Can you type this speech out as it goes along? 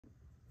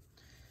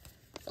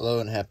Hello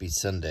and happy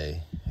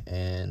Sunday,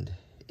 and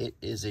it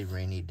is a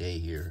rainy day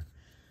here,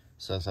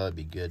 so I thought it'd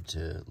be good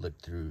to look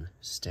through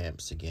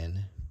stamps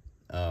again.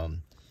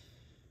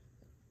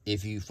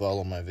 If you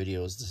follow my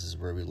videos, this is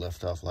where we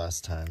left off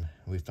last time.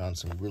 We found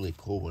some really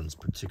cool ones,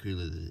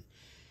 particularly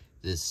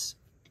this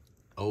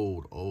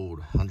old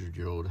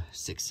 100-year-old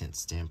 6-cent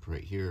stamp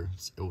right here.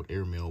 It's an old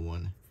airmail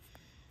one,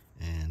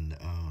 and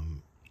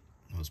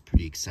I was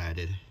pretty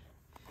excited.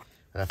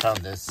 But I found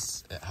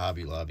this at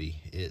Hobby Lobby.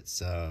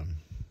 It's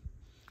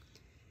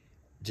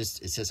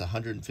it says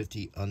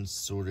 150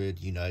 unsorted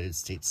United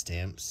States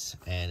stamps,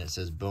 and it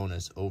says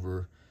bonus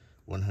over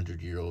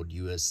 100-year-old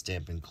U.S.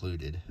 stamp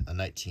included, a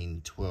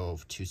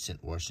 1912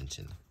 2-cent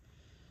Washington.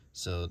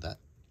 So that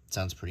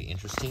sounds pretty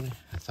interesting.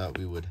 I thought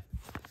we would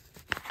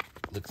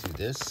look through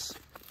this.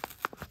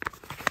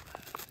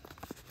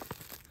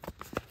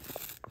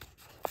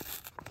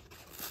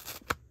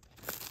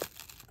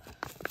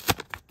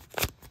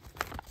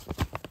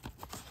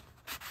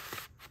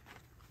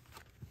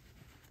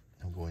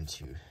 I'm going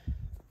to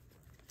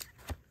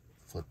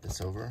flip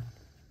this over.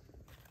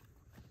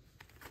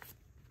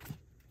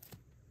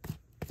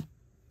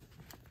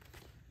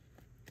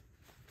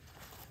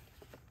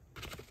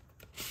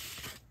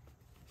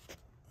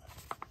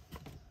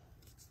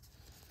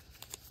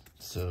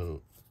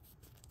 So,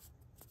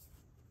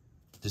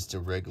 just a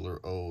regular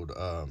old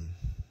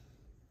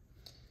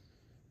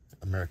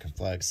American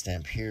flag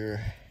stamp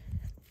here.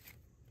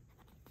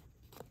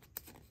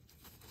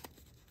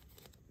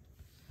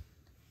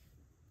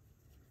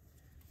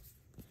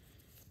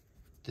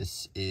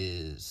 This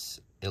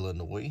is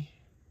Illinois.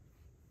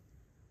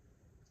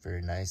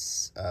 Very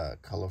nice,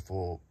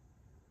 colorful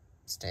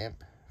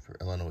stamp for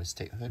Illinois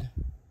statehood.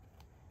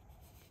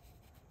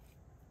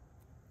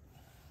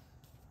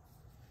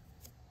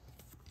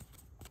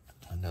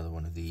 Another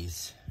one of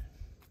these.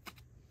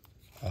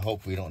 I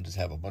hope we don't just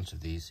have a bunch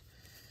of these.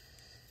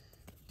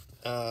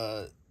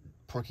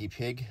 Porky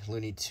Pig,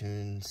 Looney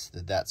Tunes,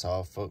 the That's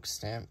All Folks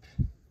stamp.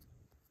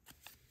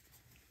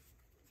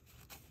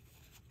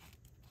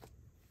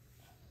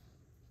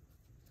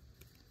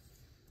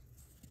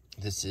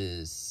 This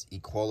is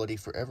Equality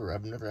Forever.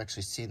 I've never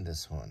actually seen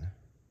this one.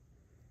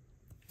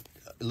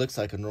 It looks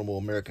like a normal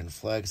American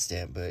flag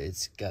stamp, but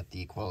it's got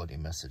the equality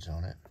message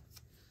on it.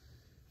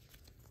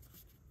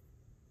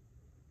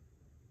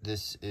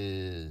 This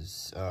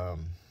is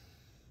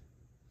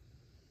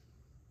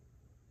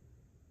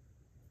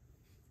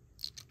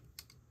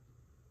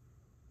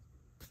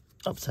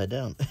upside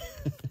down.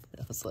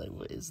 I was like,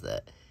 what is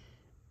that?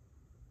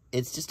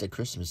 It's just a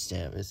Christmas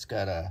stamp. It's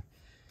got a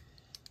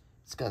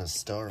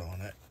star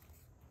on it.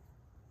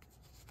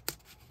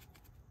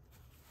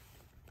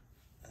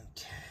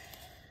 Okay.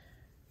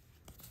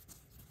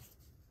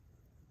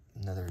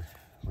 Another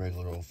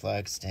regular old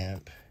flag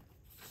stamp.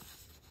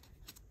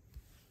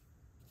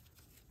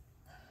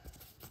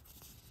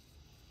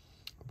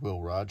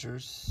 Will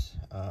Rogers,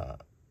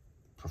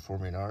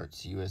 Performing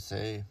Arts,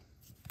 USA.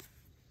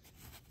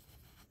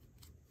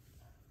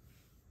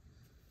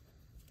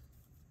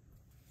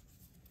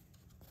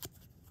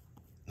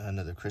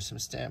 Another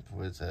Christmas stamp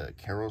with a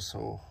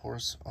carousel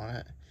horse on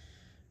it.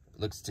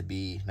 Looks to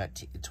be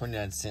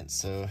 29 cents,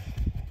 so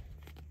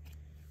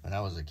when I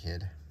was a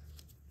kid.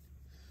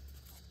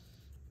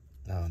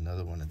 Oh,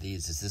 another one of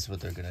these. Is this what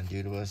they're gonna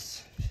do to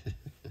us?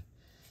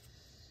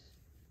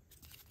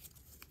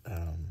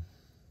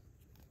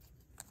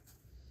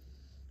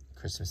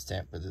 Christmas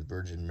stamp with the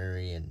Virgin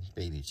Mary and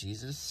baby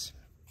Jesus.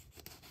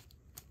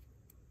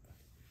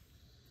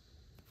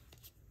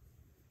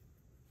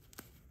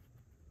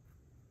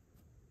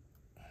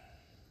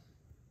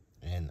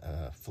 And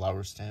a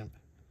flower stamp.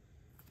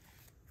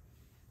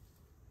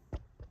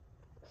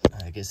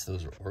 I guess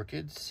those are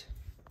orchids.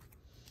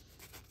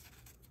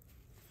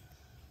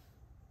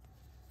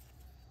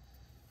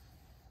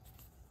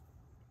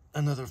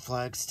 Another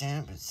flag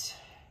stamp.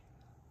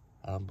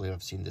 I don't believe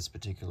I've seen this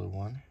particular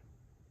one.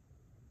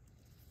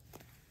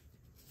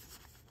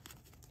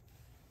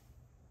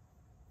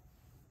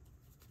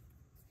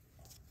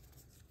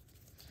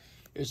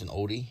 Here's an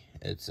oldie.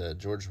 It's a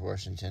George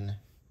Washington.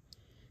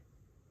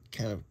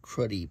 Kind of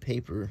cruddy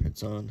paper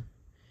it's on.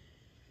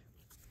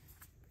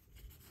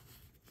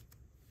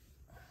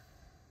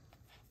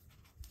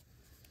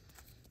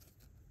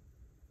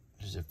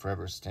 There's a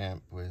forever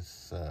stamp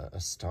with a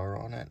star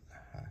on it.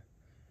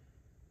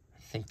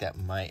 I think that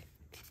might,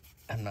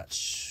 I'm not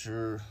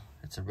sure.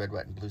 It's a red,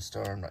 white, and blue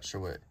star. I'm not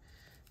sure what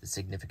the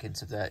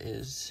significance of that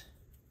is.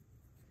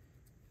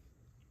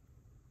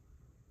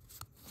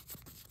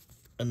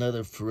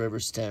 Another forever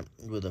stamp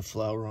with a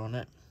flower on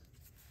it.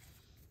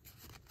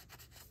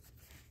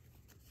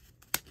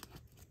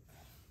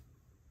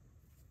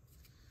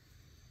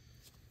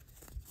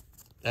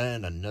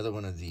 And another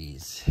one of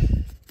these.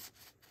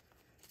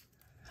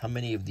 How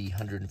many of the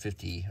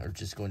 150 are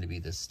just going to be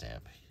this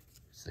stamp?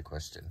 Is the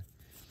question.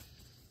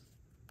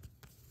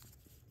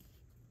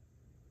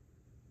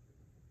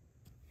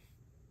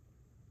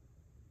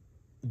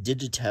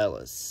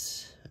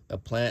 Digitalis, a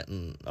plant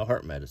and a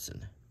heart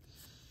medicine.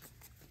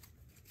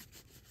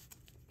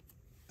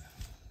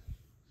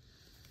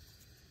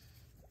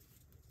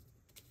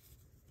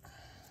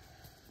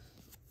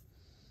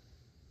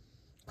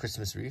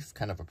 Christmas wreath,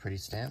 kind of a pretty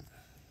stamp.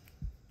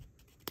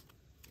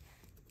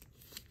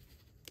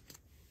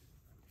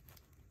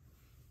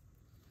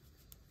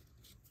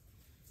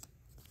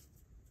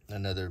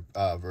 Another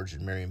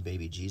Virgin Mary and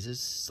Baby Jesus,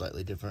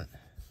 slightly different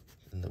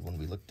than the one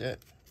we looked at.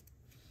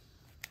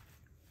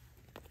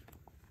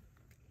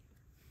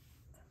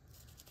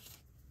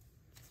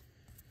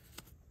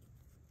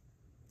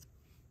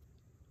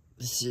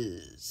 This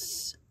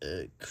is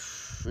a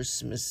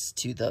Christmas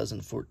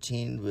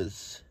 2014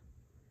 with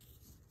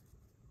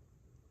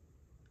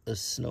a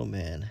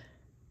snowman.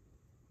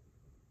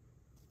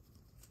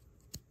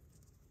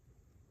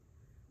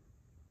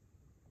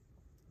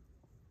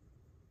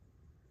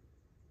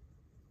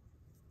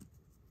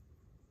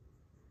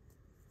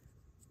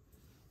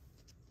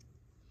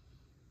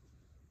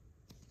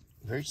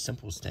 Very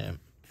simple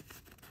stamp.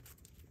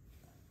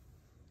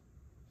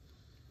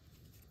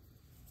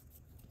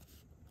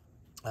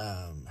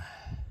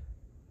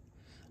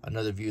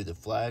 Another view of the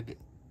flag,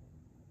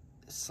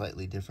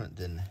 slightly different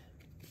than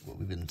what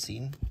we've been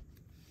seeing.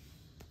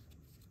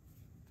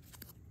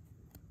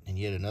 And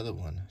yet another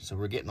one. So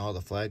we're getting all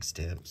the flag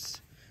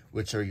stamps,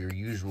 which are your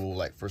usual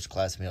like first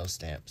class mail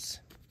stamps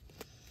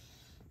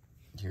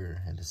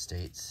here in the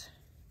States.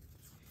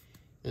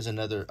 There's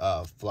another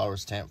flower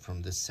stamp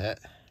from this set.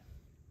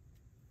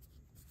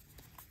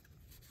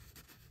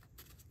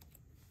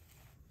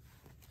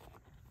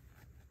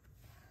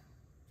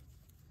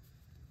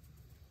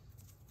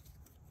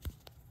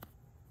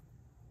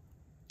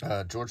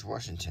 George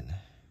Washington,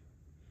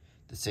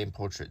 the same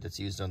portrait that's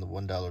used on the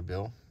 $1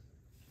 bill.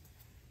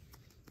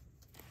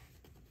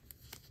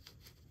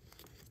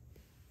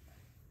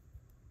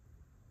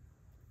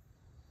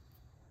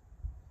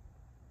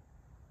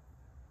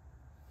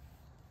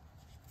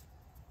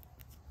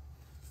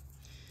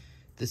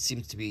 This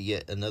seems to be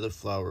yet another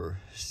flower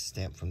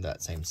stamp from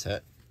that same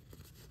set.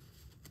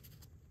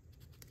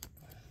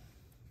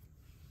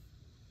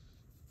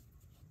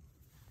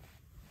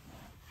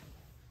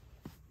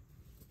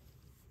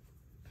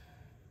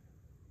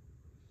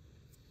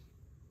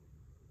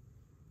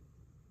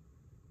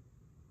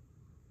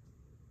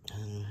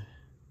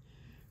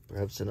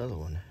 Perhaps another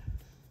one.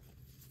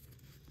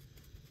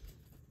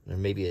 Or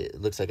maybe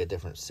it looks like a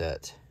different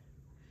set.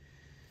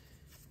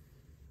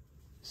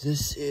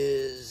 This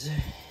is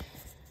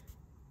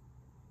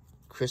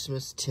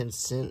Christmas 10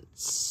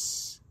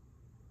 cents.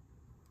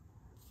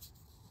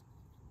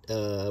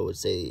 I would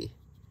say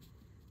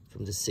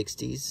from the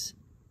 60s.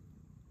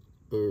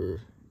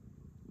 Or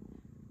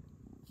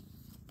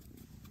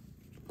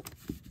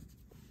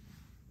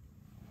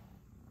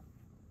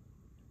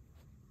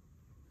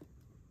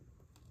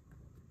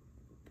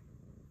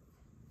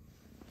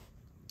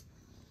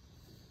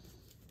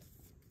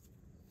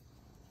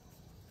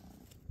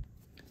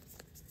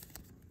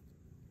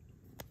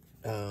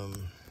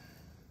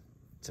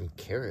some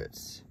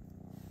carrots.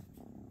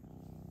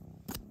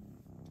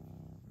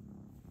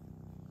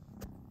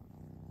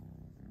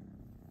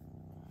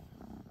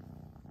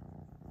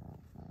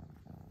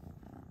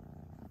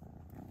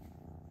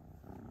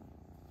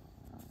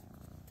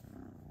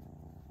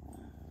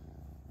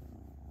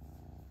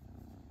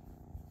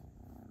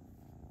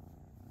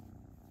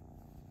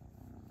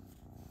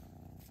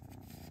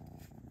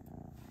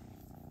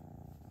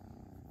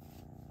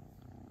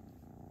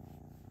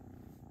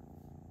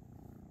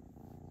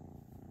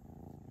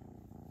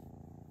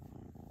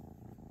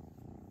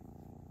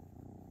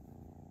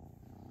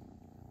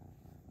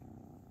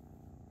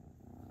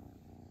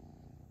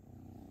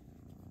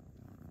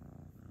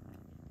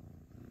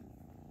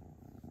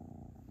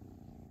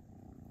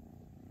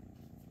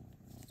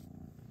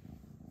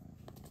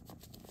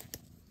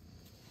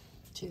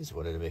 Just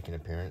wanted to make an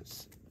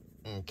appearance.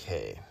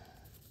 Okay.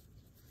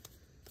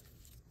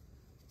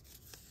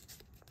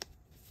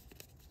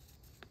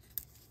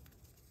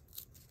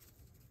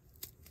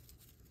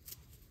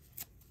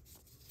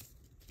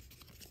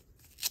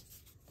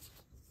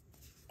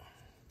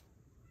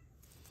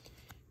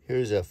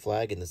 Here's a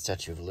flag in the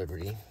Statue of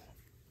Liberty.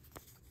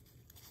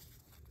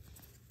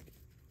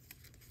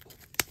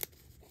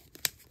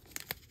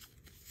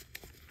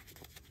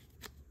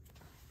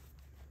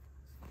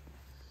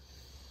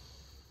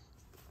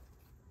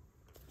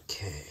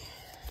 Okay.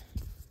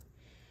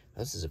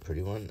 This is a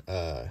pretty one.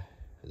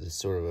 This is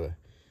sort of a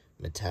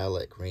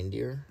metallic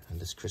reindeer on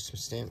this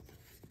Christmas stamp.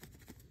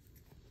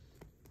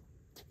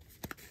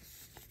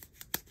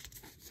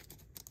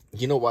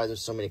 You know why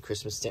there's so many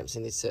Christmas stamps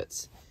in these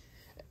sets?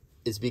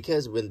 It's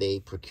because when they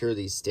procure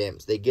these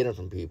stamps, they get them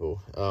from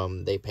people.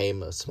 They pay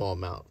them a small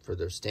amount for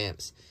their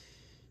stamps.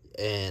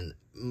 And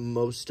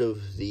most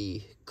of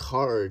the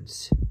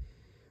cards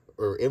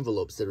or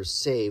envelopes that are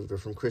saved are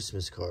from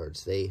Christmas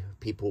cards.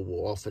 People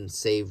will often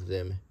save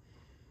them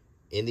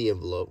in the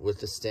envelope with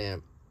the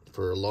stamp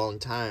for a long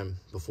time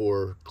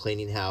before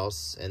cleaning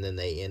house, and then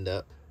they end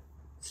up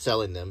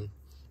selling them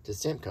to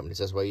stamp companies.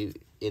 That's why you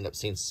end up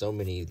seeing so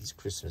many of these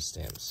Christmas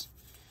stamps.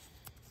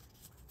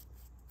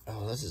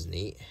 Oh, this is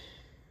neat.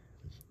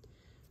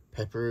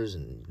 Peppers,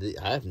 and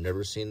I've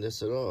never seen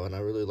this at all, and I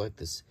really like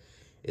this.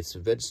 It's a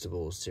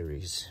vegetable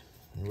series.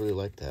 I really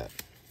like that.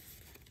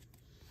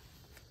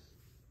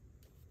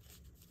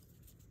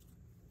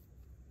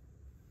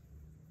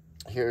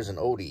 Here's an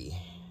oldie.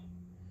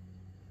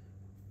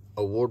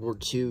 A World War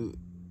II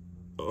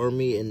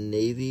Army and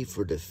Navy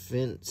for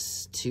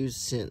Defense, 2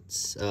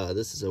 cents.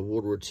 This is a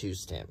World War II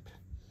stamp.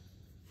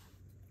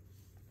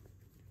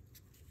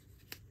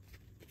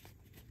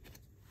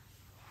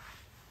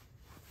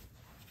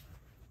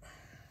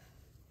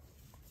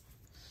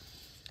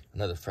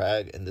 Another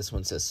frag, and this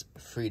one says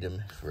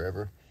Freedom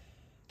Forever,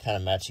 kind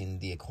of matching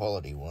the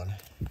Equality one.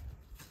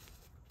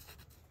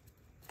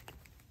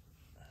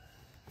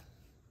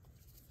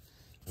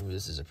 Ooh,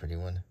 this is a pretty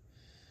one.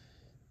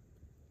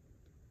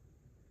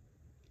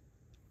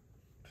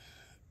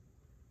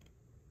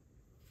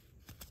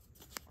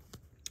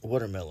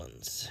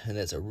 Watermelons, and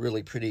it's a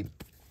really pretty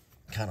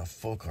kind of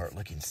folk art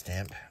looking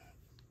stamp.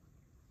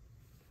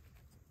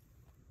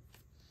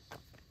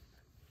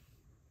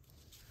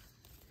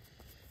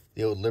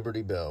 The old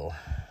Liberty Bell.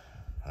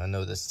 I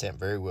know this stamp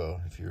very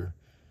well. If you're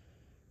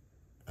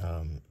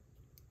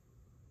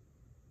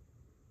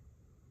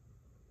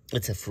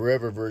it's a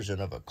forever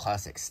version of a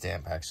classic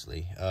stamp,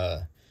 actually.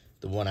 The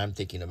one I'm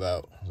thinking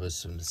about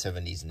was from the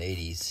 70s and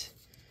 80s,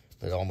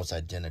 but almost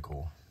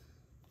identical.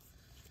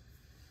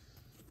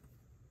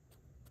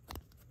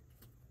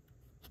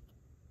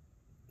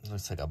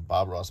 Looks like a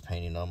Bob Ross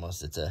painting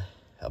almost. It's a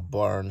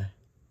barn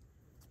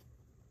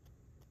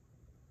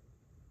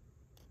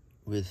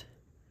with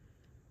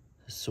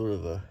sort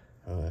of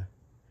a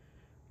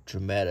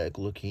dramatic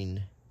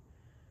looking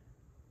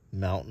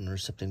mountain or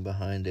something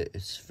behind it.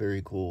 It's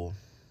very cool.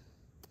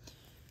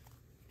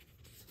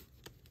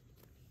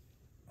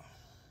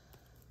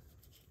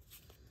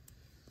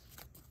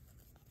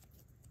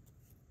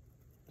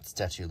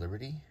 Statue of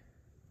Liberty.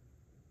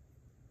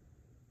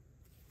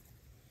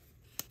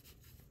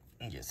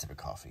 And get a sip of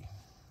coffee.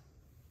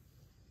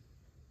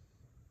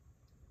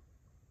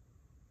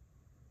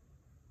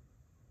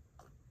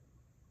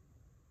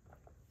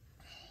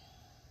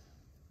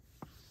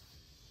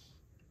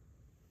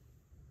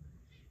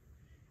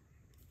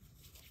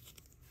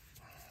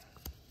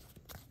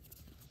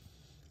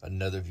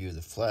 Another view of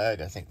the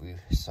flag. I think we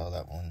saw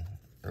that one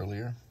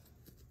earlier.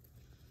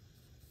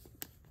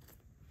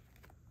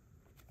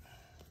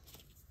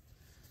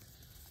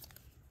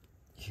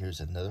 Here's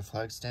another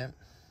flag stamp.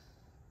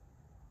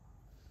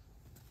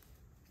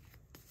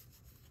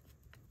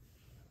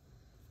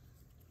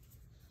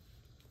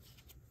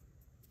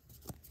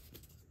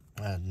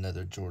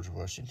 Another George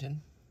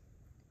Washington.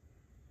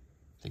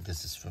 I think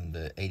this is from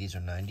the 80s or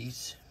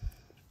 90s.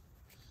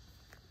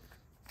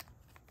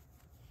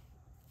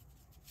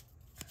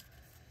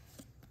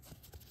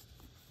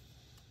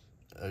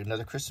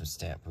 Another Christmas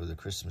stamp with a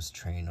Christmas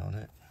train on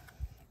it.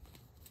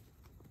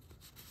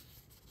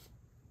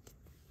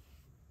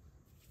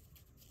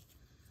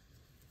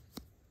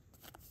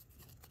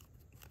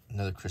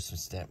 Another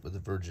Christmas stamp with the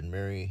Virgin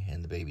Mary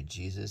and the baby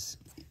Jesus.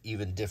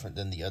 Even different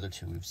than the other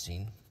two we've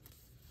seen.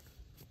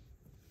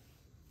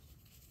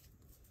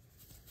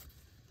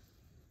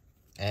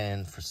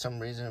 And for some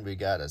reason, we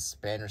got a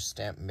Spanish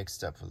stamp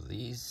mixed up with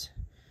these.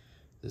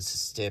 This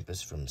stamp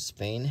is from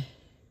Spain.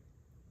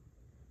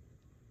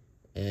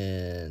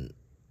 And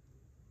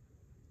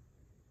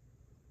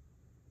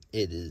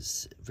it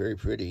is very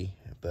pretty,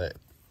 but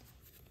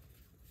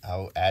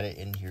I'll add it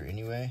in here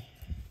anyway.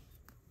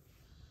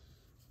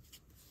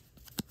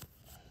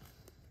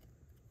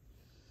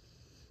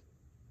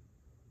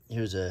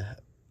 Here's a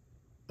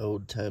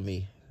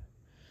old-timey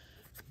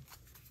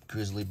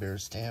grizzly bear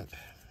stamp.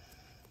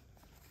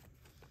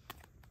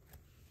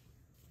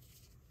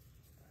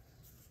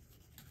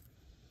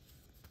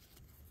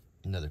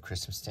 Another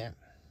Christmas stamp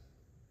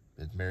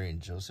with Mary and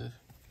Joseph.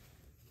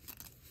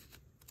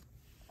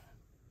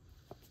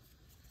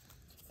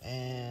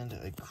 And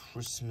a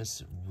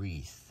Christmas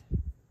wreath.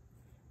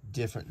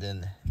 Different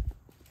than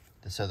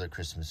this other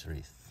Christmas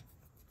wreath.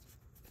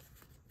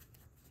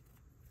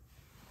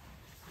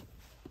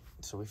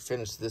 So we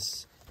finished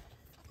this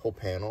whole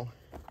panel.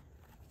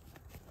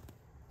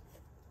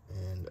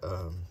 And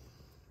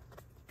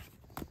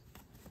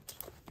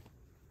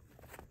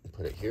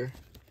put it here.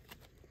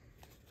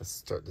 Let's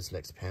start this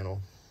next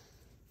panel.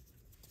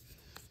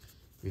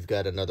 We've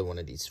got another one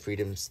of these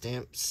freedom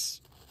stamps.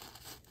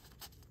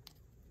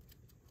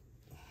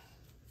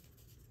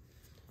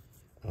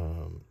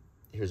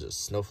 Here's a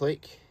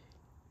snowflake.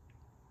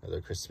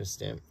 Another Christmas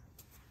stamp.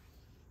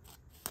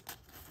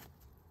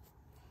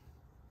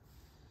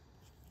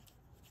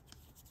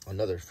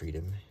 Another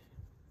freedom.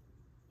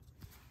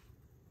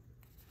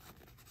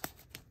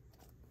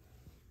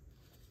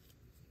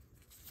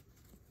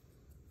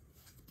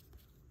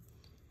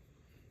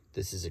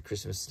 This is a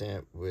Christmas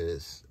stamp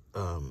with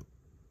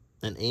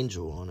an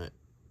angel on it.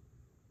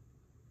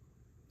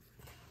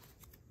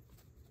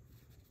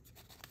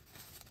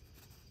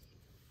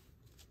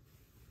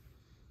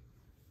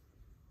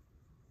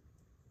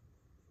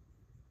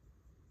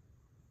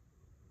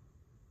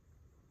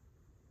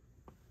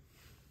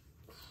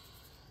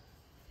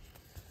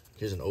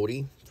 Here's an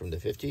oldie from the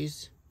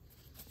 50s.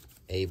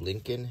 Abe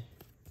Lincoln.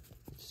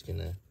 Just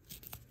gonna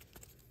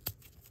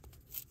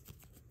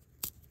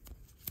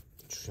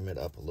trim it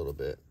up a little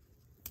bit.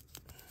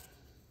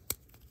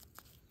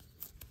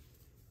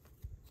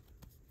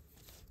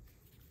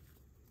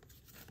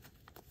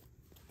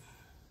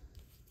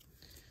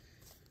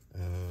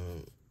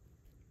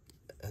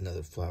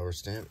 another flower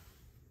stamp.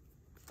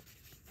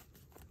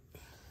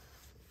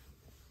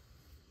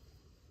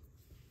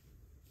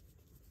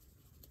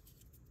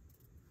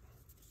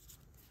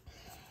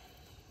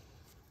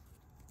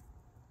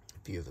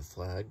 View of the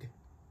flag.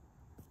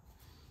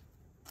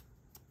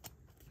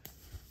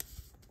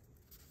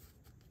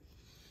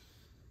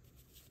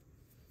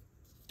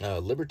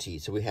 Liberty.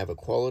 So we have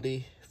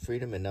equality,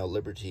 freedom, and now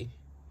liberty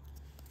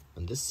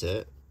on this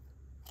set.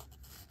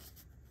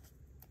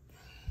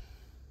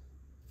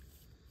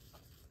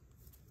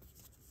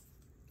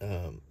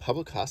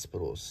 Public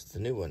hospitals, the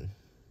new one.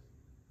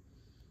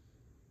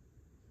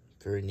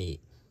 Very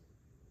neat.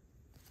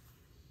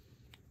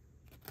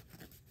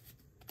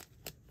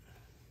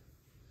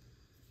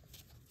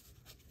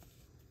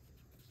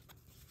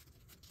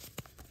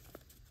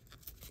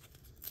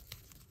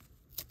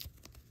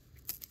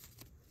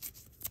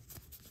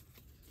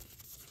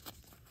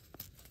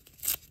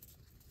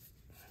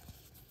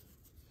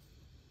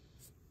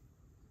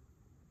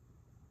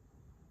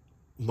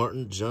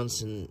 Martin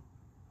Johnson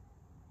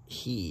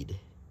Heed,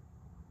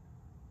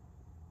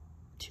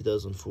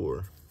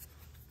 2004.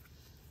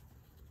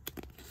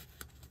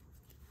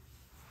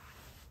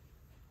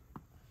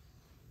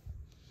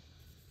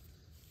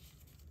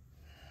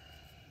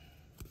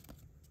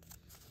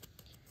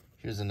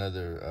 Here's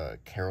another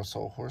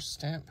carousel horse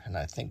stamp, and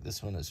I think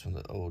this one is from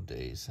the old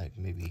days, like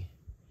maybe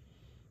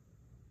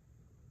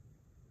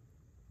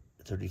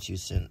 32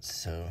 cents,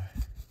 so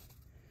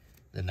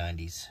the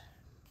 90s.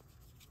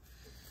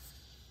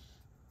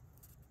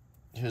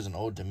 Here's an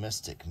old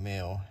domestic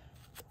male,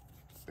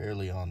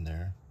 barely on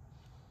there.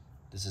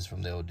 This is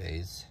from the old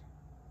days.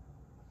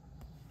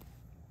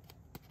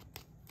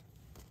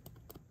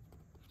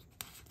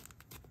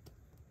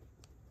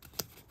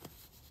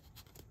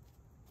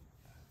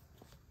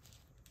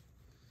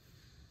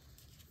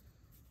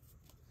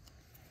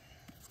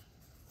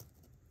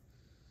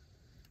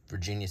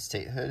 Virginia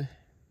statehood,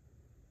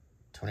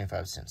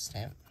 25-cent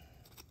stamp.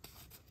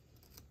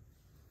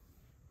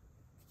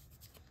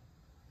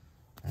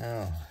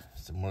 Oh,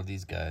 some more of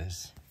these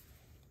guys.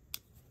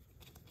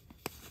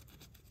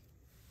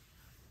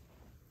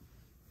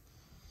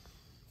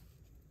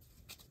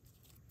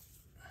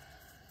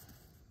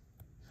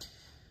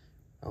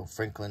 Oh,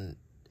 Franklin,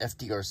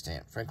 FDR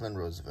stamp, Franklin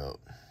Roosevelt.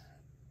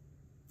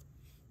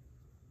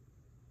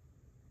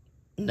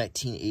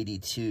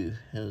 1982,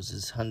 it was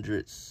his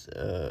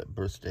 100th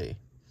birthday.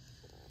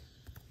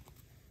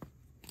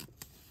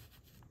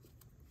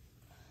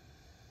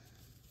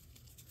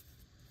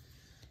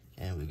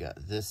 And we got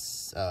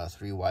this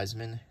Three Wise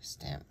Men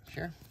stamp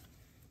here.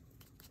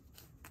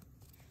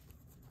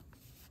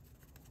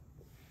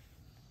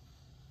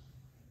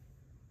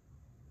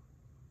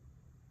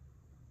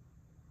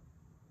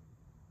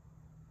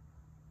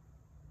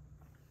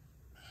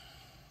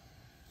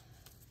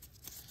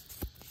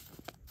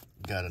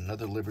 Got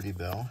another Liberty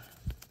Bell.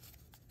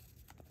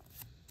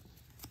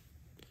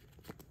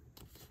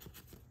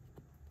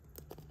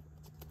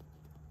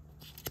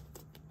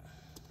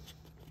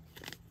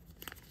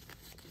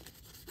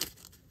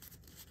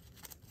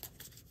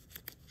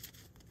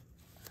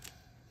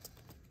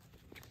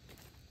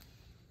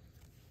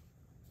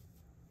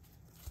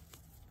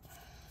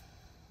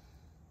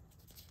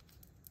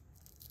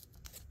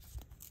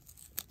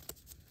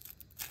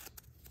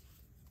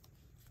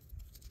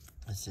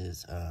 This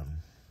is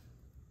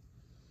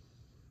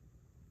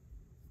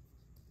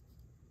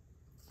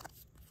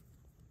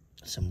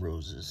some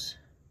roses.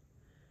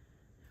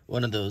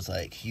 One of those,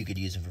 like, you could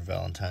use them for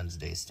Valentine's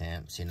Day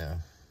stamps, you know.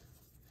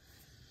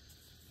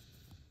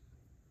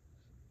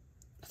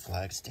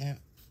 Flag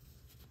stamp.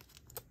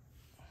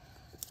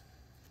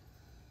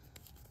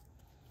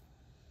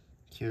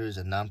 Here's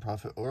a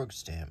nonprofit org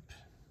stamp.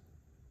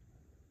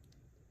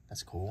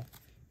 That's cool.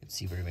 You can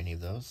see very many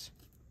of those.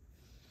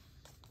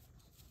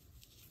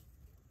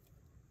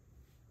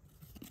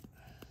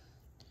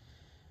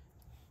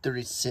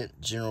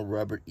 $30-cent General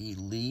Robert E.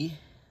 Lee.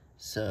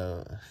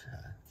 So,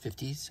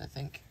 50s, I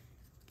think.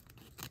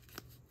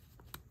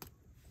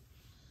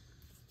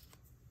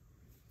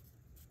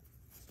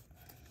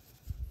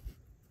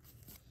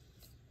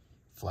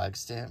 Flag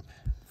stamp.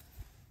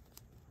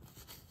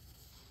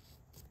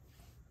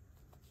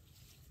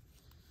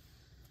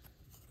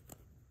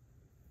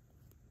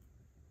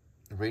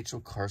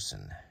 Rachel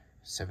Carson,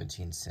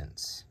 17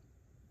 cents.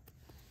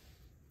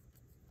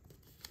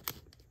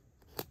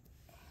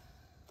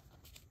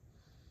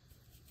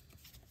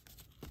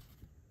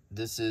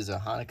 This is a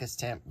Hanukkah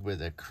stamp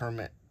with a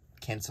Kermit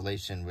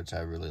cancellation, which I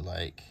really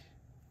like.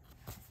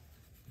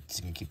 So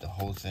you can keep the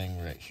whole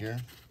thing right here.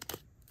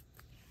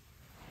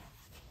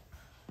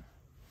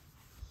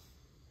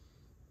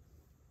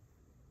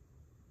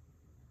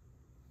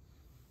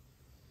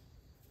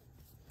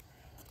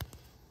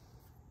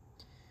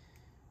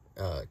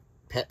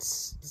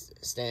 Pets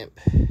stamp.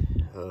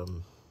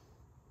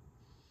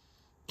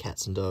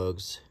 Cats and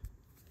dogs.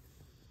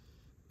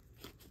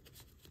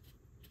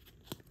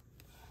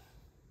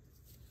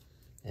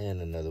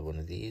 And another one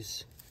of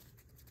these.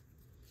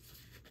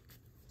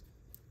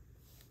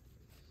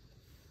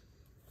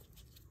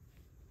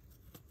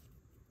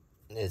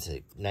 It's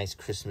a nice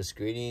Christmas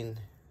greeting,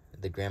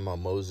 the Grandma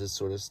Moses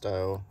sort of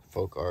style,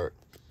 folk art.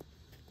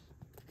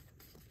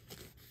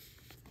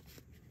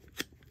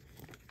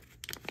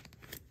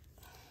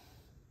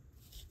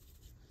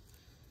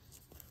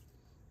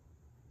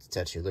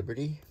 Statue of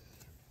Liberty.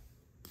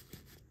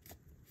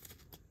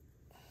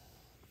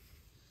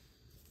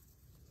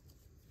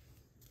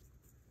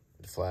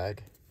 The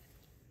flag.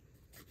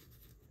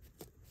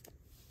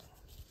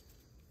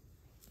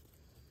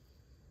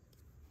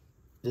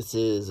 This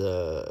is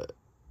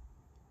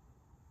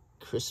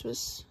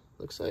Christmas,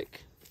 looks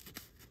like.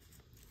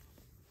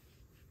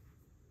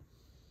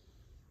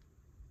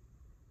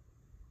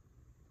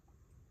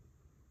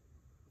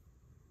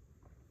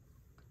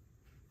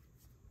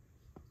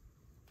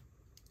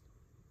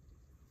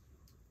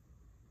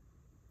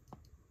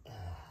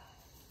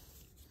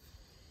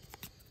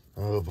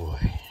 Oh boy,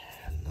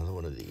 another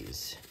one of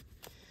these.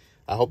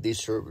 I hope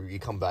these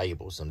become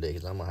valuable someday,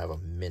 because I'm gonna have a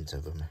mint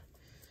of them.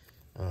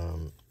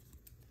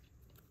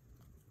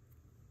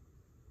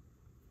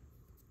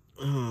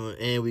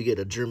 And we get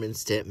a German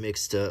stamp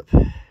mixed up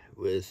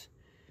with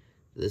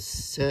this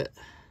set.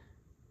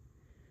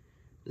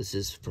 This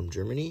is from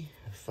Germany,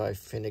 a 5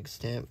 Pfennig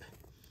stamp.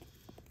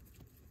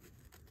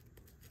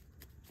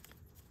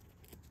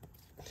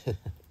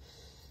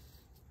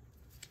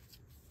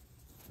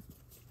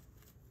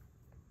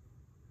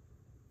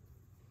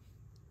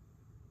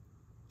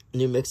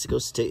 New Mexico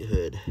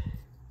statehood,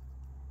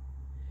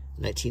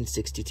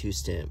 1962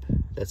 stamp.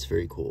 That's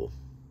very cool.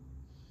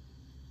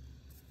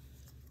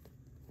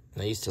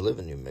 I used to live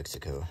in New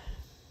Mexico.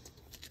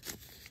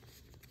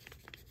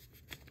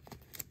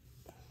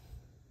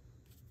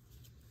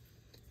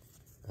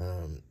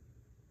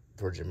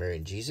 Virgin Mary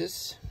and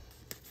Jesus.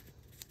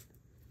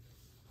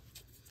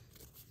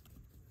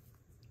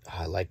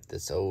 I like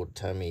this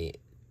old-timey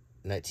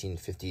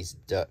 1950s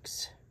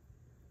ducks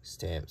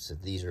stamps. So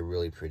these are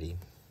really pretty.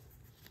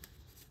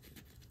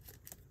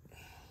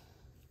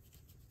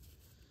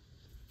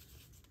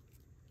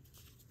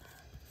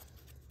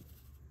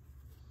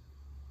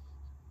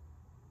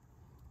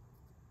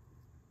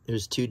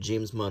 There's 2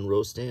 James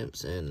Monroe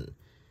stamps and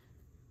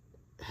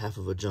half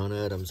of a John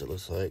Adams, it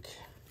looks like.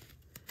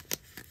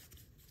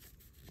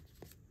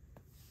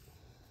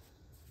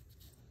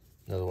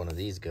 Another one of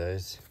these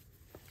guys.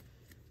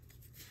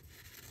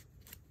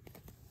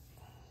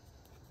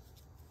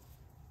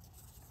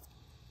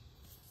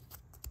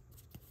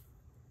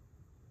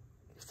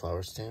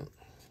 Flower stamp.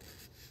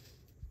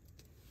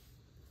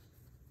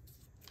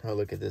 Oh,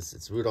 look at this.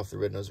 It's Rudolph the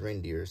Red-Nosed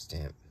Reindeer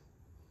stamp.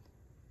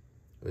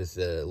 With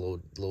a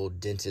little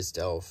dentist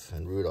elf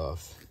and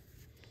Rudolph.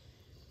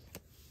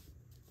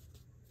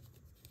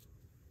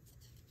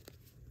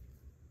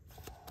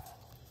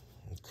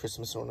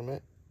 Christmas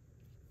ornament.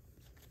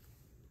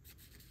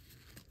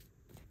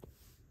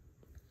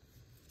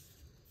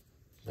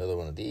 Another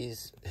one of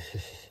these.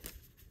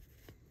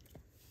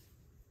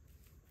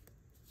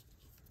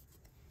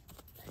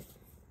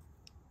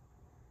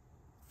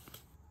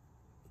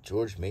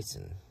 George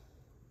Mason.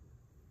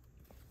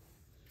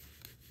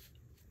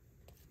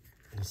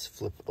 Let's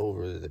flip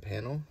over the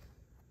panel.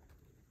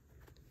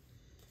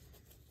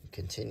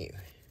 Continue.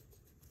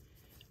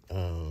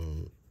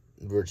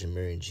 Virgin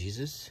Mary and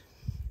Jesus.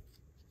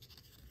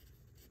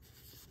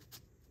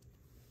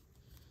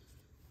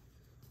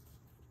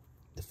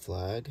 The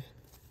flag.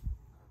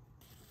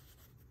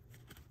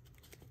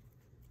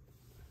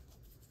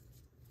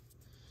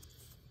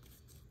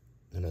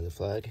 Another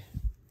flag.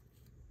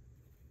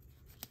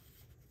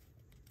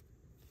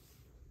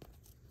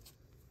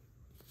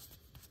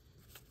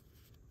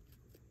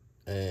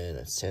 And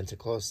a Santa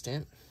Claus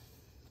stamp.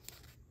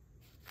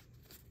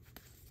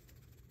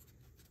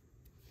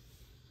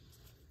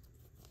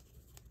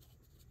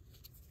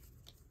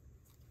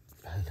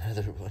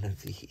 Another one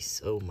of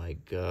these. Oh my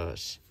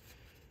gosh.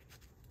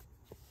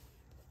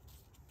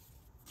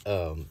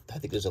 I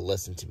think there's a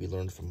lesson to be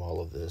learned from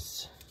all of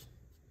this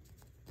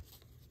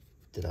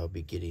that I'll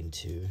be getting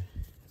to.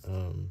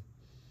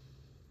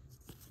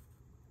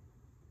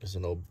 There's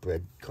an old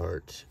bread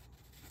cart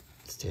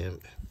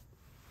stamp.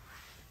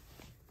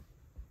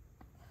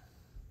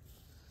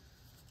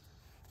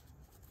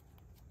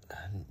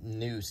 A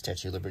new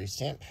Statue of Liberty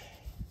stamp.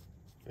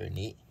 Very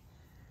neat.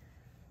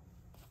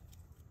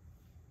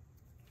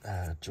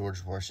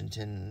 George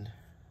Washington,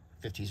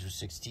 50s or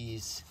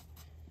 60s.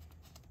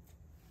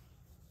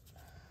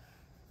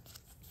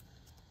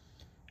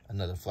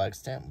 Another flag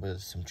stamp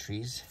with some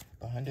trees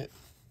behind it.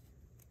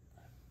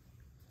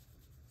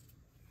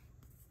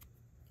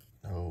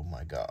 Oh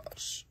my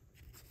gosh.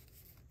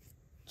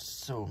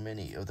 So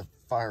many of the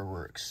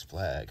fireworks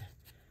flag.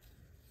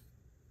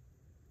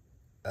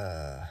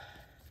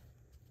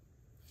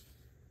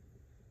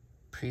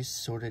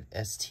 Pre-sorted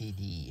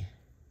STD.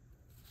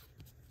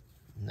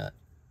 Not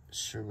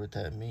sure what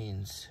that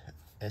means.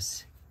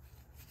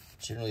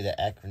 Generally the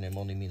acronym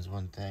only means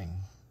one thing.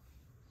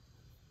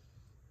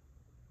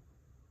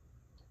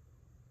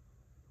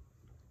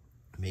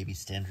 Maybe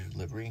standard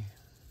delivery.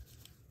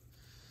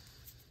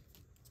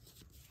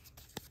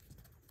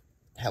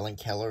 Helen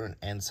Keller and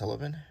Anne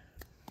Sullivan.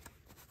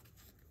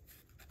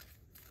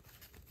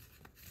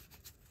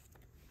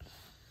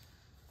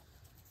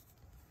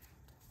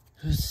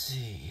 Let's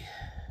see.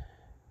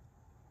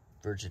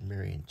 Virgin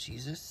Mary and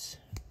Jesus.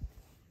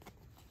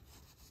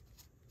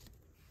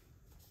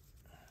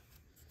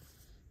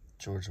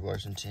 George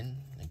Washington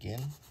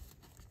again,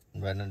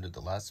 right under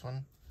the last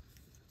one.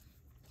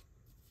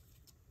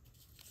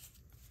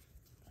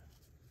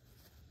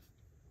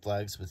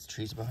 Flags with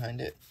trees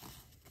behind it,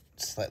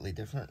 slightly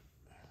different.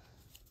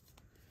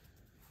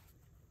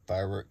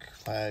 Firework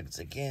flags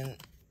again.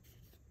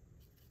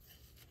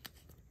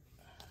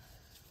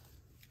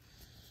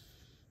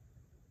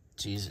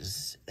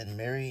 Jesus and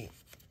Mary.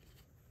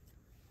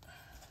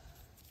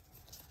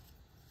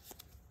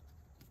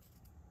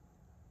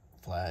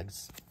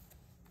 Flags.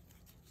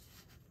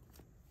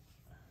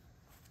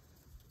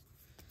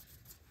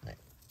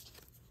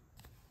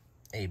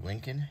 Abe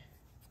Lincoln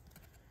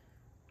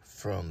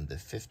from the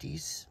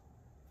 50s.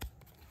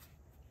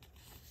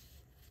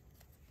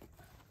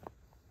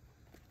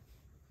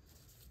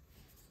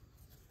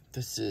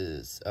 This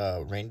is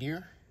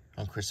reindeer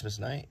on Christmas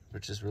night,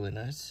 which is really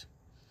nice.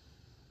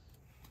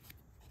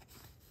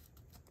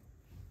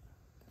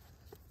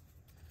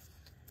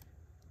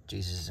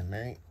 Jesus and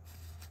Mary.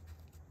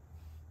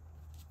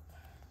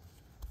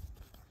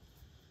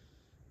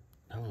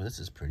 Oh, this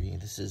is pretty.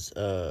 This is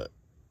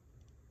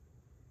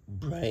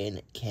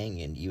Bryan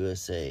Canyon,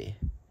 USA.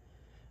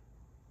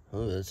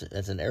 Oh,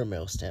 that's an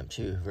airmail stamp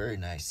too. Very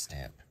nice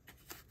stamp.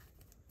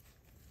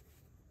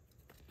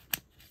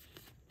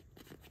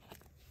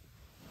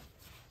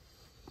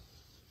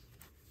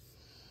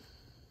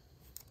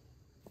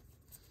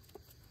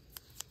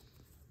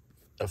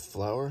 A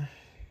flower.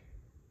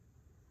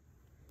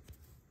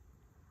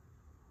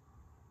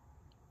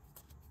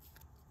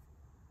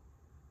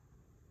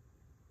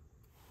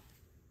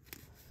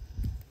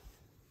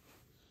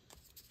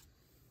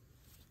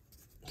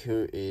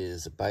 Here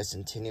is a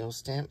bicentennial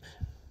stamp,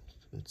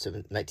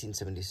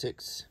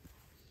 1976.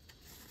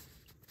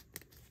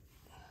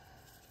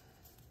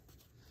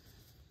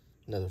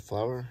 Another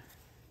flower.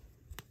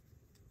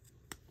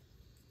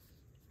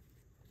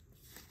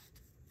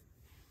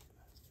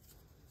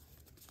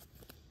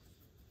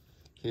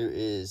 Here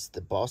is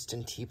the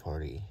Boston Tea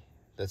Party.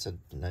 That's a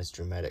nice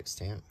dramatic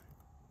stamp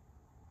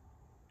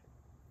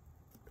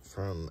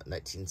from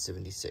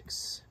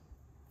 1976.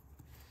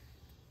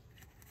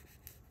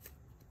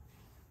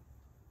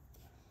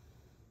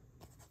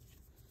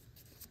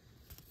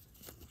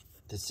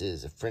 This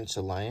is a French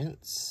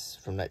Alliance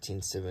from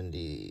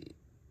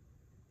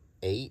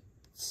 1978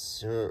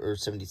 or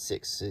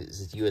 76.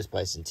 It's a U.S.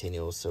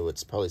 bicentennial, so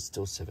it's probably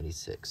still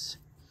 76.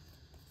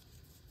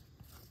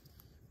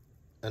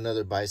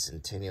 Another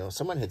bicentennial.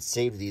 Someone had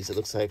saved these, it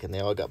looks like, and they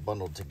all got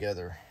bundled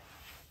together.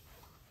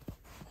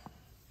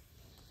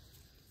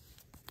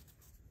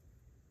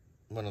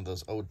 One of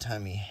those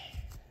old-timey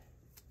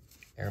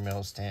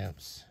airmail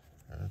stamps.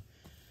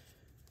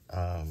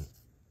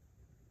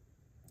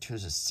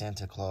 Here's a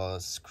Santa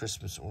Claus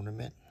Christmas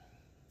ornament.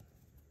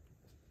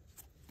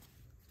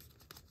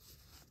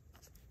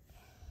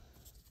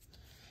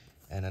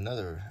 And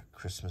another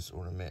Christmas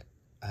ornament.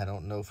 I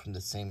don't know from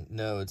the same...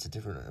 No, it's a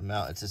different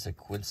amount. It's just a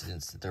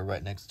coincidence that they're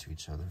right next to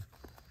each other.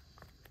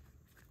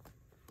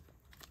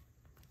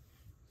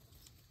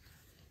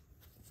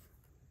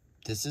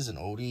 This is an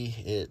oldie.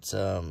 It's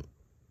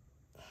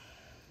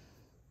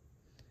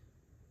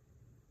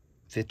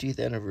 50th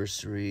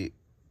anniversary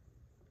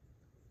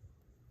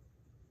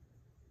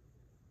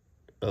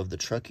of the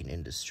trucking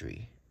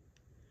industry.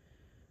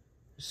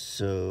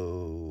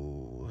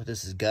 So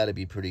this has got to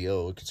be pretty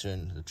old,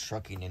 considering the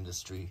trucking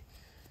industry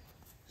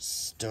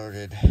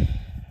started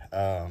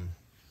at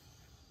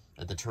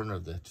the turn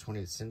of the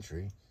 20th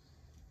century.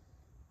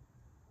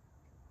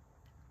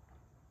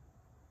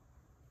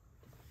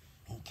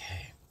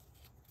 Okay.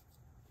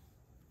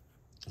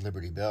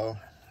 Liberty Bell.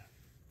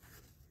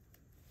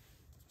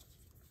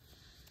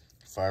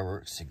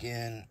 Fireworks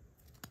again.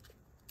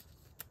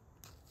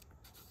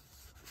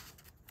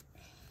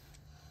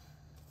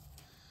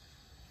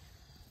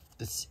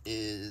 This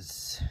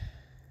is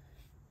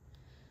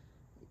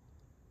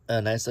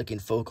a nice looking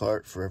folk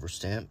art forever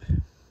stamp.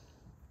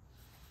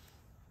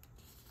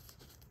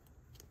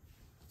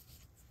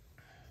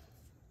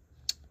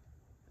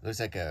 Looks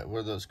like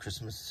what are those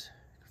Christmas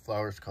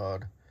flowers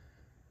called?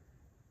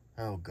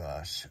 Oh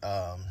gosh.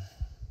 The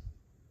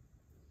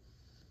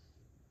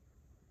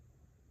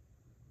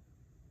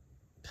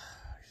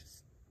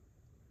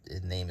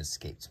name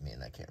escapes me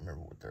and I can't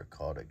remember what they're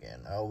called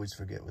again. I always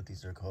forget what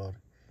these are called.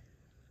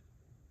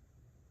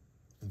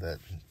 But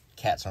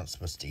cats aren't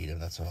supposed to eat them,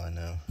 that's all I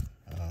know.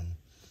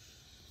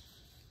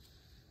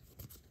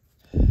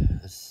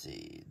 Let's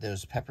see.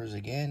 There's peppers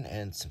again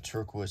and some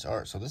turquoise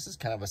art. So this is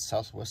kind of a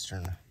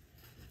southwestern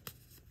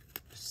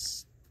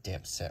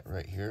stamp set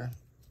right here.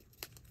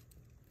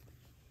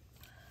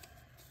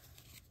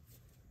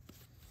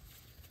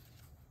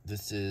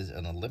 This is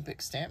an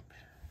Olympic stamp.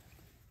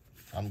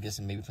 I'm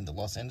guessing maybe from the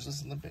Los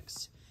Angeles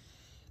Olympics.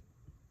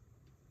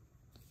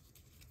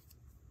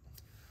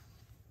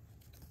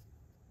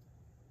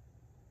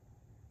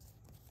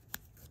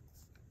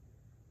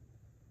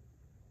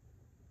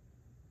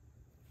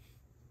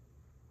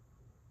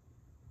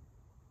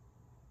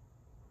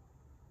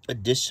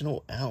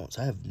 Additional ounce.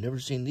 I have never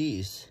seen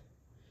these.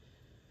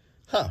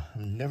 Huh,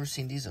 I've never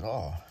seen these at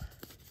all.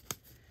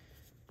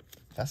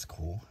 That's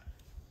cool.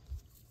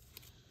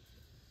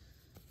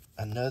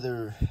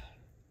 Another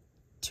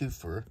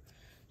twofer.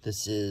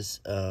 This is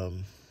a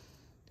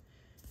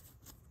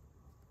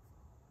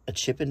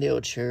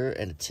Chippendale chair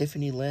and a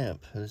Tiffany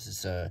lamp. This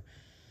is a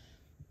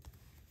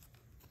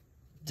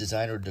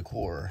designer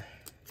decor.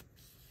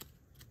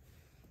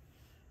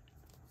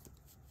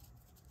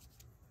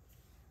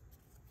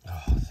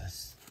 Oh,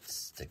 let's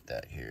stick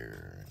that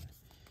here. And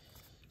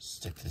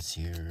stick this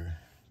here.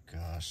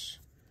 Gosh.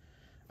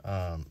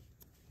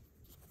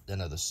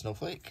 Another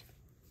snowflake.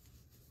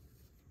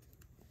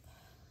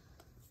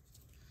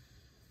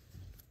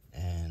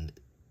 And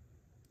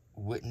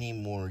Whitney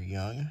Moore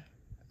Young,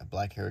 a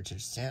Black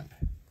Heritage stamp.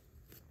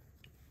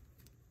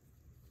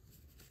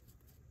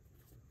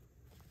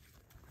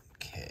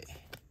 Okay.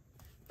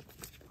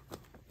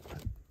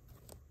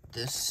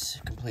 This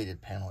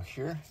completed panel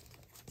here.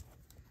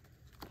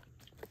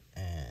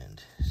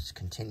 And let's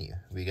continue.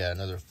 We got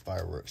another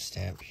fireworks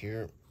stamp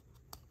here.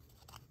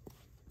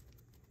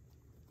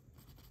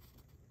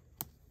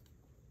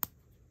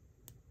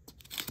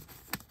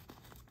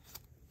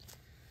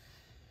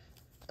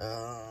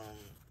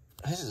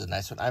 This is a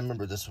nice one. I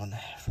remember this one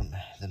from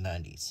the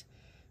 90s.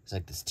 It's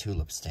like this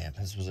tulip stamp.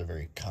 This was a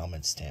very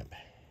common stamp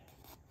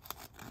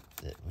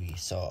that we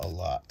saw a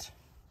lot.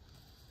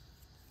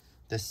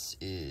 This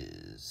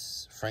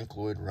is Frank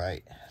Lloyd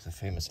Wright, the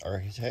famous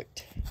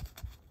architect.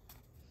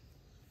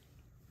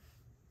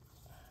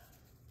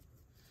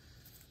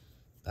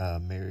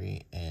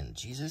 Mary and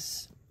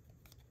Jesus.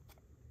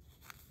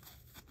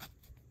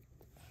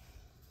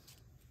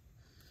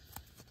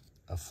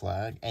 A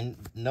flag. And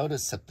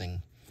notice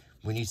something.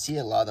 When you see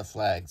a lot of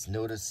flags,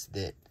 notice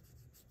that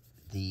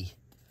they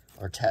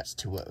are attached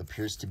to what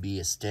appears to be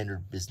a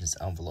standard business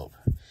envelope.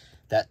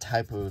 That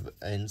type of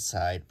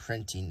inside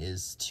printing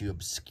is to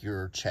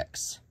obscure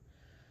checks.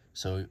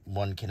 So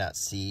one cannot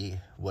see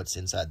what's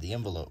inside the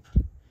envelope.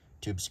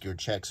 To obscure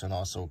checks and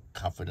also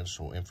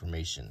confidential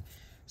information.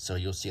 So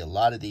you'll see a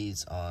lot of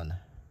these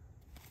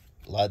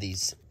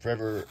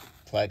forever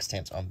flag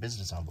stamps on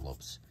business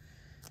envelopes.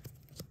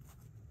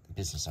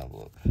 Business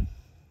envelope.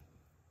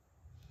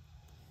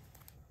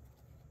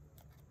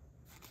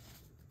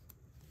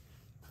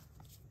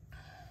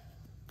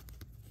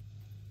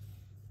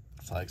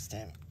 Flag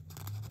stamp.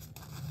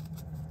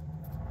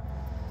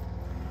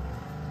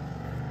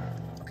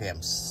 Okay,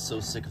 I'm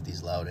so sick of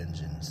these loud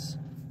engines.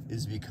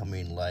 It's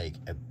becoming like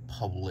a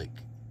public,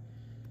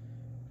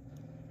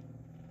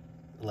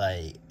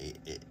 like,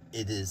 it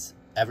is,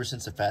 ever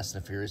since the Fast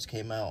and the Furious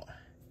came out,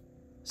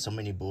 so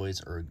many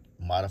boys are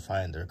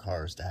modifying their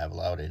cars to have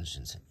loud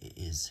engines. It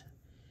is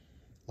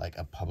like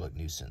a public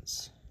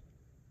nuisance.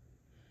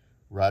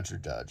 Roger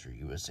Dodger,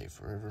 USA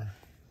forever.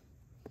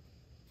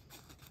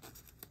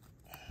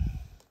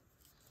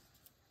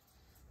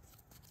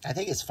 I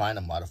think it's fine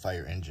to modify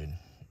your engine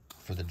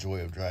for the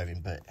joy of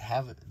driving, but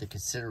have the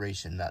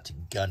consideration not to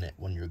gun it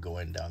when you're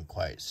going down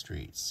quiet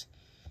streets.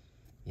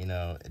 You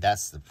know,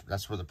 that's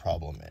where the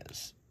problem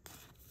is.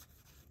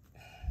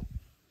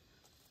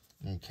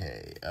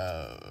 Okay,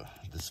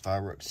 this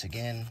fireworks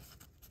again.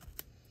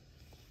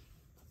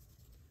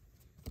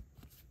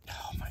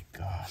 Oh my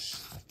gosh,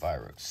 the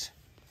fireworks.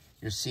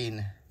 You're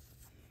seeing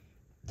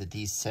that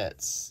these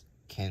sets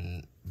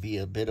can be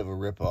a bit of a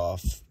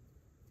ripoff.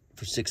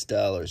 For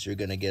 $6, you're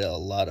gonna get a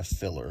lot of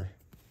filler.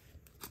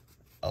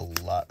 A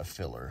lot of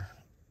filler.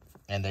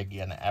 And they're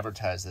gonna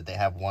advertise that they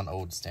have one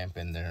old stamp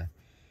in there.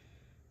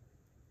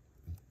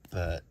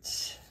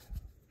 But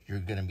you're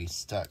gonna be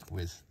stuck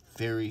with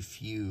very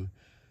few.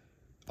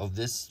 Of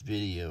this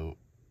video,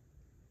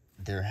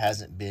 there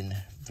hasn't been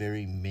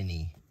very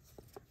many,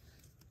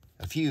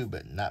 a few,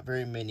 but not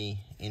very many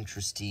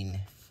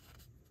interesting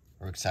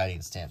or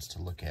exciting stamps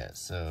to look at.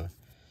 So,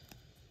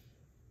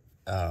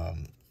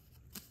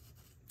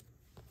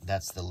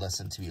 that's the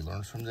lesson to be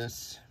learned from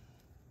this.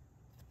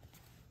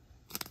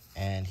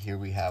 And here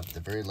we have the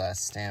very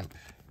last stamp,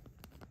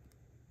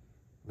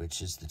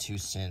 which is the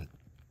 2-cent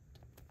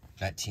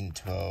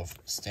 1912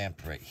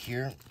 stamp right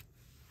here.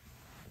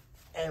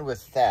 And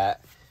with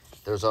that,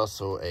 there's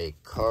also a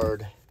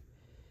card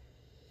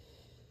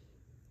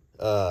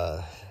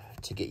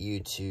to get you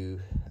to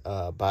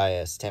buy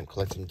a stamp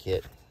collecting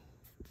kit.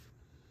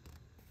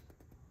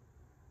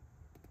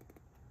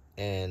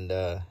 And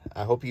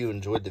I hope you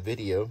enjoyed the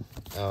video.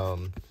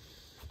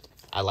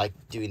 I like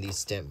doing these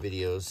stamp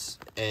videos,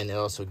 and it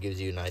also gives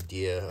you an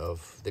idea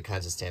of the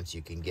kinds of stamps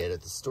you can get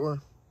at the store.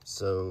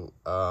 So,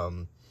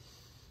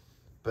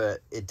 but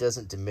it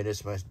doesn't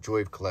diminish my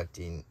joy of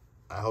collecting.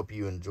 I hope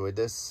you enjoyed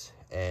this,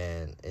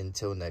 and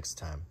until next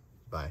time,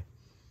 bye.